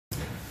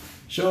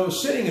So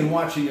sitting and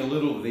watching a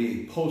little of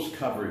the post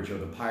coverage of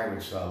the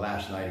Pirates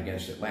last night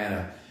against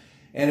Atlanta,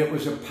 and it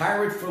was a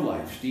Pirate for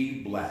life,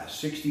 Steve Blass,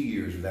 60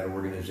 years with that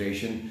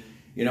organization.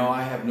 You know,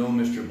 I have known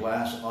Mr.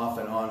 Blass off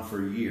and on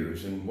for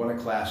years, and what a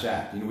class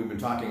act. You know, we've been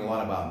talking a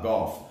lot about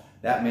golf.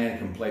 That man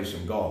can play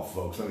some golf,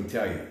 folks, let me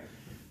tell you.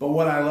 But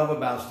what I love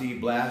about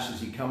Steve Blass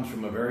is he comes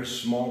from a very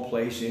small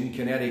place in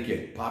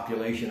Connecticut,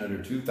 population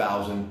under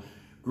 2,000,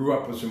 grew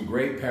up with some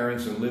great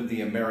parents and lived the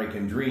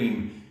American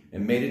dream,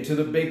 and made it to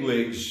the big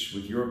leagues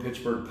with your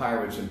Pittsburgh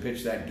Pirates and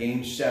pitched that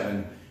Game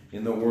 7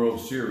 in the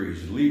World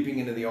Series, leaping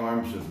into the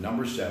arms of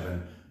number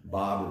 7,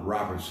 Bob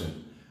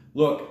Robertson.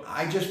 Look,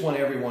 I just want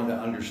everyone to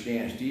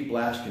understand Steve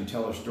Blass can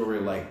tell a story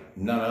like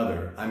none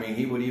other. I mean,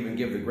 he would even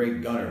give the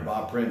great gunner,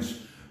 Bob Prince,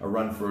 a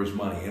run for his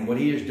money. And what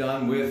he has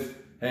done with,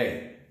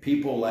 hey,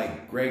 people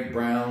like Greg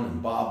Brown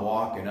and Bob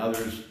Walk and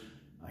others,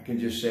 I can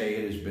just say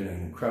it has been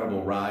an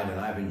incredible ride, and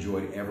I've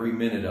enjoyed every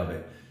minute of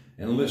it.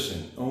 And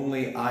listen,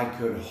 only I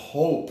could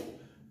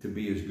hope to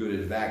be as good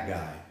as that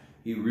guy.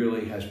 He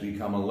really has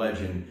become a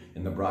legend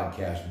in the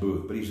broadcast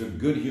booth. But he's a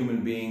good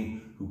human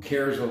being who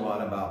cares a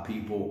lot about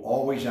people,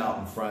 always out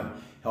in front,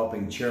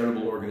 helping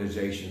charitable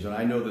organizations. And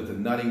I know that the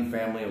Nutting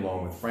family,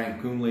 along with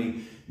Frank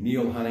Coonley,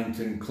 Neil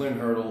Huntington, Clint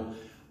Hurdle,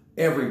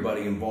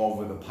 everybody involved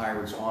with the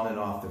Pirates on and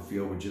off the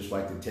field would just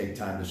like to take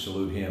time to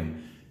salute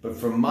him. But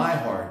from my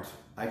heart,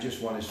 I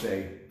just want to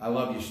say, I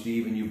love you,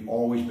 Steve, and you've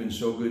always been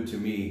so good to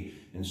me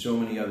and so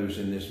many others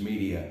in this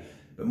media.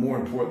 But more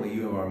importantly,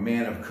 you are a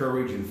man of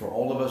courage, and for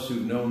all of us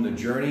who've known the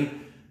journey,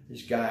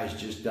 this guy's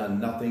just done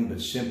nothing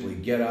but simply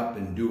get up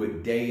and do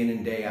it day in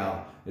and day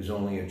out as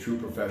only a true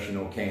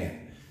professional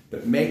can.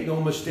 But make no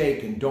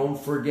mistake, and don't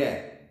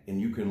forget, and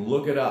you can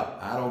look it up,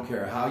 I don't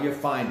care how you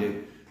find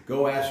it,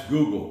 go ask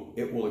Google,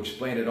 it will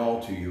explain it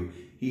all to you.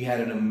 He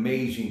had an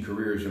amazing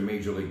career as a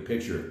major league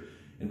pitcher.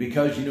 And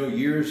because, you know,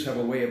 years have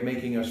a way of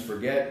making us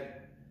forget,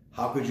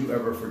 how could you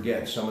ever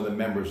forget some of the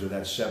members of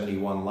that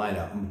 71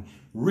 lineup?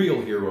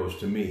 Real heroes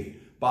to me.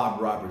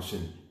 Bob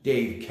Robertson,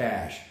 Dave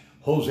Cash,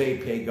 Jose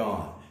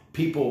Pagan,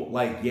 people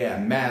like, yeah,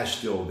 Maz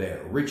still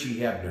there, Richie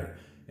Hebner,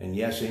 and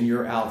yes, in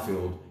your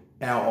outfield,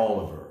 Al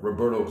Oliver,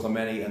 Roberto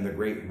Clemente, and the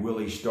great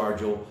Willie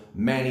Stargell,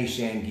 Manny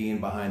Sanguine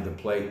behind the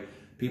plate,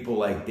 people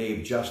like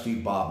Dave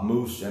Justy, Bob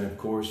Moose, and of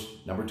course,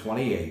 number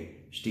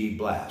 28, Steve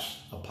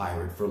Blass, a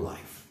Pirate for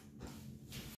life.